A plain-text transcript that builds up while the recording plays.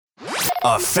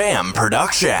A FAM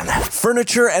production.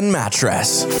 Furniture and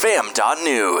mattress.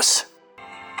 FAM.news.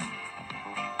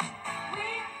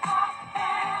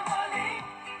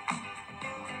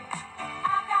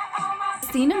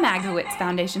 Seena Magowitz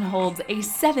Foundation holds a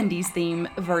 70's theme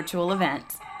virtual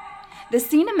event. The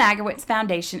Seena Magowitz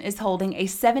Foundation is holding a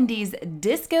 70's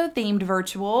disco-themed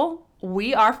virtual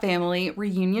We Are Family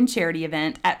reunion charity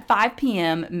event at 5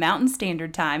 p.m. Mountain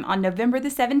Standard Time on November the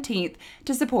 17th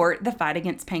to support the fight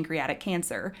against pancreatic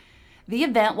cancer. The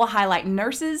event will highlight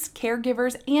nurses,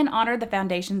 caregivers, and honor the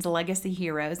Foundation's legacy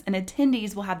heroes, and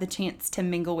attendees will have the chance to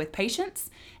mingle with patients,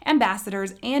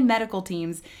 ambassadors, and medical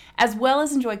teams, as well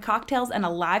as enjoy cocktails and a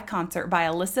live concert by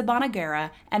Alyssa Bonagera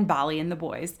and Bali and the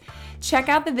Boys. Check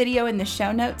out the video in the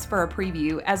show notes for a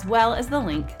preview, as well as the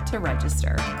link to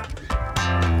register.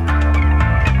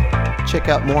 Check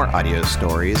out more audio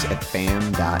stories at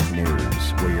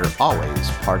fam.news, where you're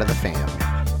always part of the fam.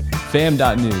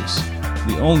 Fam.news,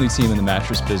 the only team in the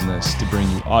mattress business to bring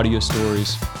you audio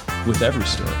stories with every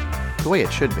story. The way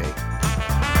it should be.